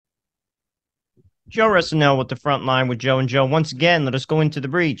Joe Ressinell with the front line with Joe and Joe. Once again, let us go into the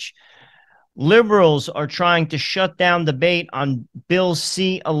breach. Liberals are trying to shut down debate on Bill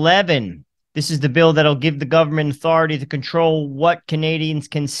C-11. This is the bill that'll give the government authority to control what Canadians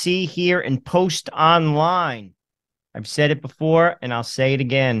can see, hear, and post online. I've said it before, and I'll say it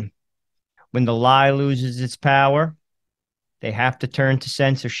again. When the lie loses its power, they have to turn to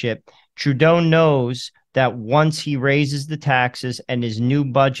censorship. Trudeau knows that once he raises the taxes and his new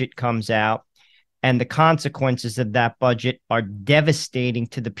budget comes out, and the consequences of that budget are devastating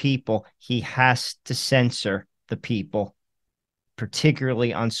to the people, he has to censor the people,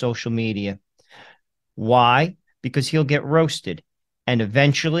 particularly on social media. Why? Because he'll get roasted, and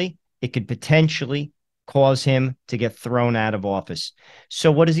eventually it could potentially cause him to get thrown out of office.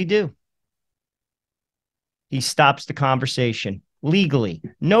 So what does he do? He stops the conversation legally.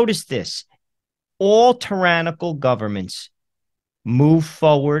 Notice this. All tyrannical governments move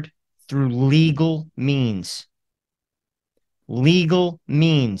forward through legal means. Legal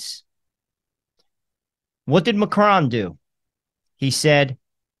means. What did Macron do? He said,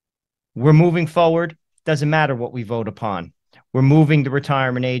 we're moving forward. Doesn't matter what we vote upon. We're moving the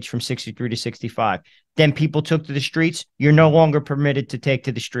retirement age from 63 to 65. Then people took to the streets. You're no longer permitted to take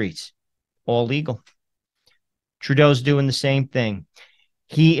to the streets. All legal. Trudeau's doing the same thing.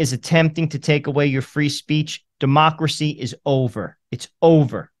 He is attempting to take away your free speech. Democracy is over. It's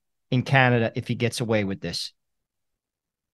over in Canada if he gets away with this.